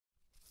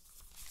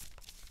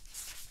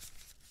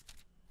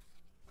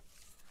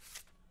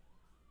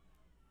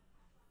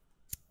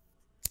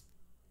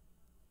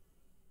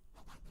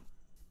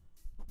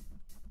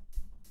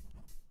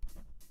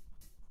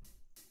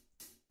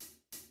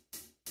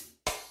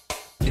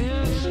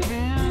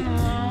been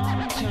a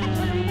long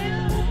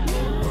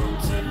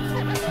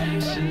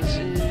time since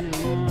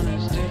anyone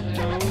has stepped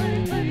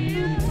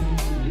away.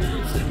 Now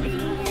I'm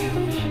stepping on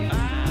you.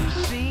 I've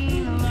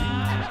seen a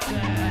lot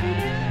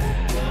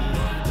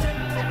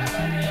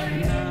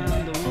that now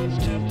I'm the ones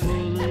to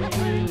pull it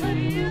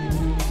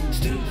through.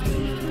 Still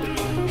pulling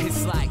through.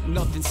 It's like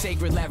nothing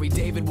sacred, Larry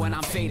David, when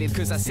I'm faded,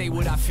 cause I say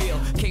what I feel.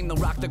 Came to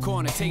rock the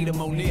corner,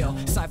 Tatum O'Neal.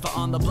 Cypher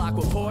on the block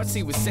reports,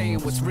 he was saying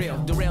what's real.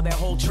 Derail that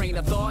whole train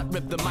of thought,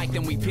 rip the mic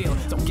then we peel.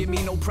 Don't give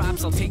me no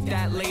props, I'll take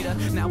that later.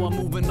 Now I'm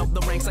moving up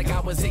the ranks like I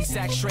was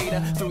ASAC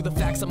Schrader. Through the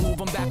facts, I move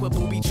them back with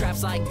booby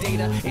traps like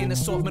data. In the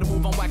soft middle,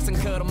 move on wax and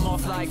cut them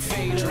off like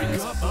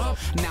faders.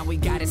 Now we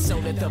got it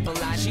sold at the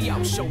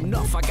Bellagio. Show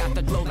enough, I got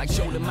the glow like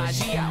Joe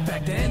DiMaggio.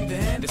 Back then,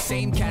 the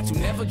same cats who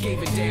never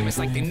gave a damn. It's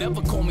like they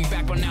never called me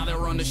back, but now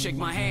they're on to shake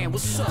my hand.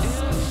 What's up?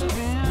 It's been a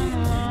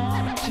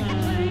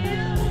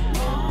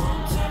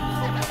long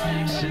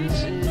time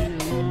since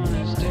anyone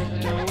has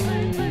stepped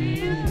away.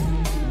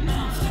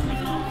 Now I'm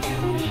stepping on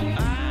you.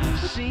 I've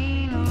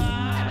seen a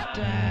lot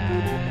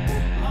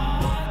die.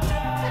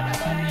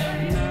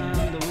 Now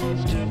I'm the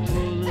ones to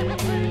pull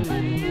it through.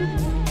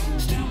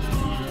 Still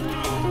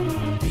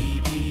pulling through.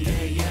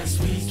 BBA, yes,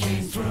 we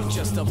came through.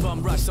 Just a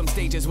bum rush some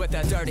stages with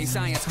that dirty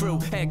science crew.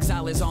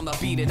 Exile is on the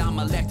beat and I'm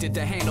elected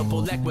to handle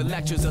Bulek with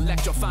lectures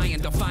electrifying,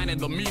 defining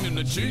the meaning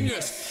of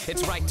genius.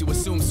 It's right to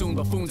assume soon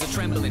buffoons are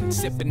trembling,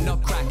 sipping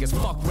nutcrackers,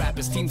 fuck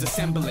rappers, teams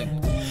assembling.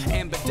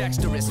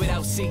 Ambidextrous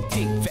without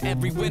CT. For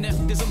every winner,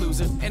 there's a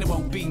loser, and it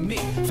won't be me.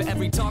 For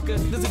every talker,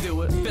 there's a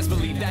doer, best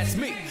believe that's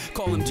me.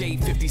 Call him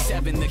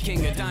J57, the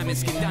king of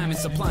diamonds, skin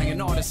diamonds, supplying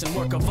an artist and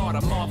work of art,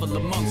 a marvel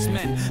amongst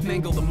men.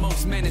 Mangle the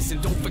most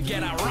menacing, don't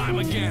forget I rhyme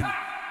again.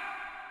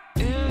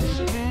 It's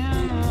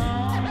been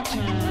a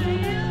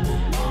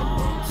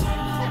long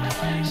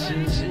time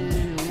since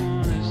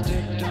anyone has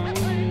stepped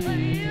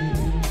away.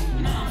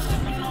 Now I'm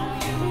stepping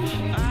on you.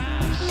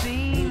 I've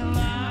seen a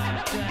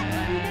lot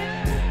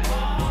die.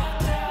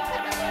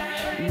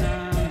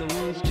 Now I'm the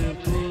ones to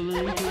pull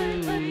it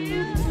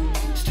through.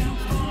 Still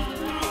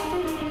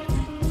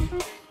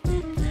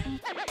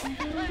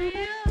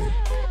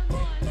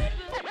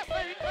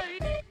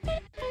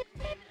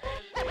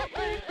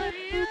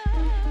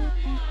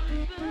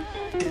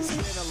It's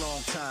been a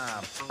long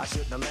time, I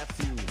shouldn't have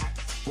left you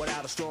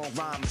without a strong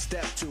rhyme to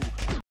step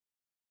to.